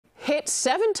hit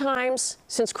 7 times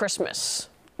since Christmas.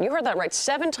 You heard that right,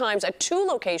 7 times at 2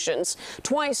 locations,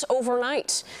 twice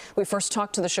overnight. We first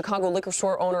talked to the Chicago liquor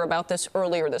store owner about this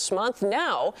earlier this month.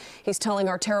 Now he's telling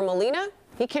our Tara Molina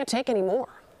he can't take any more.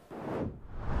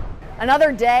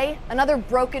 Another day, another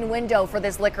broken window for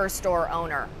this liquor store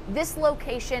owner. This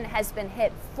location has been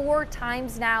hit 4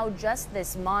 times now just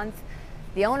this month.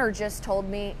 The owner just told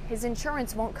me his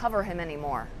insurance won't cover him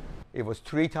anymore. It was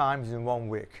 3 times in 1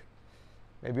 week.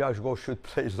 Maybe I should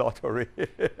play lottery.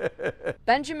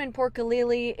 Benjamin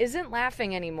Pourkhalili isn't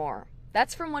laughing anymore.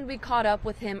 That's from when we caught up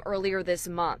with him earlier this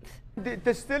month.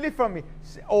 They steal it from me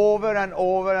over and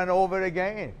over and over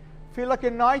again. Feel like a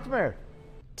nightmare.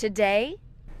 Today,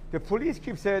 the police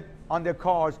keep saying on their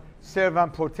cars, serve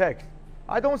and protect.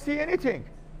 I don't see anything.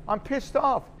 I'm pissed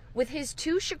off. with his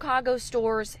 2 Chicago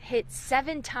stores hit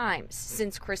 7 times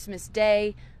since Christmas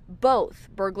Day, both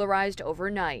burglarized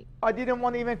overnight. I didn't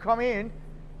want to even come in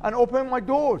and open my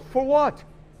doors. For what?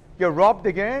 Get robbed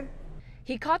again?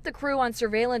 He caught the crew on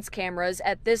surveillance cameras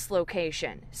at this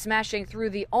location, smashing through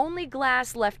the only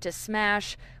glass left to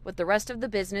smash, with the rest of the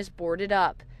business boarded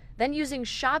up, then using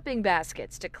shopping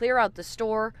baskets to clear out the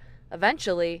store.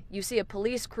 Eventually, you see a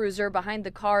police cruiser behind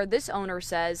the car this owner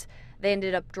says they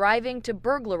ended up driving to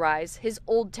burglarize his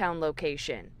Old Town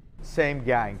location. Same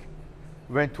gang.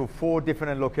 Went to 4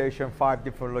 different locations, 5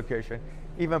 different locations.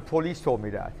 Even police told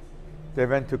me that. They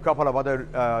went to a couple of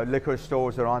other liquor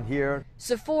stores around here.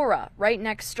 Sephora, right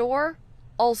next door,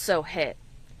 also hit.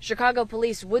 Chicago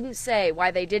police wouldn't say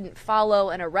why they didn't follow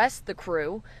and arrest the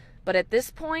crew, but at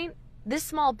this point, this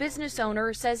small business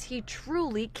owner says he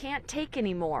truly can't take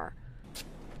anymore.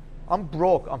 I'm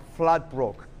broke. I'm flat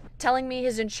broke. Telling me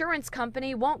his insurance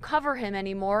company won't cover him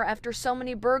anymore after so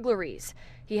many burglaries.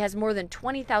 He has more than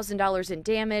 $20,000 in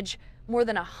damage, more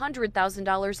than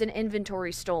 $100,000 in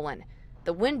inventory stolen.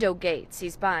 The window gates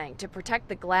he's buying to protect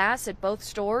the glass at both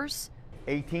stores,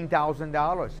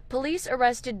 $18,000. Police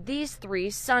arrested these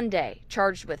 3 Sunday,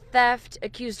 charged with theft,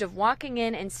 accused of walking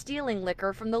in and stealing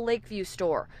liquor from the Lakeview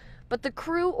store. But the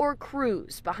crew or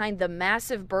crews behind the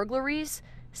massive burglaries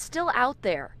still out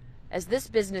there, as this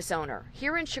business owner,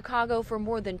 here in Chicago for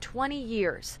more than 20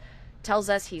 years, tells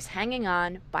us he's hanging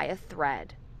on by a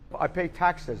thread. I pay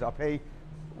taxes. I pay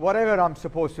whatever I'm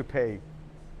supposed to pay.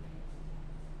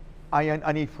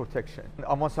 I need protection.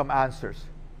 I want some answers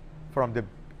from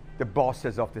the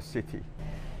bosses of the city.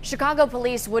 Chicago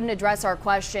police wouldn't address our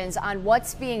questions on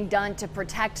what's being done to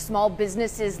protect small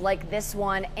businesses like this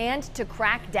one and to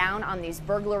crack down on these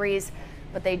burglaries,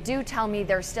 but they do tell me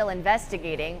they're still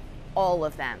investigating all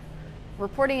of them.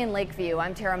 Reporting in Lakeview,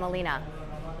 I'm Tara Molina,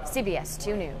 CBS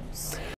 2 News.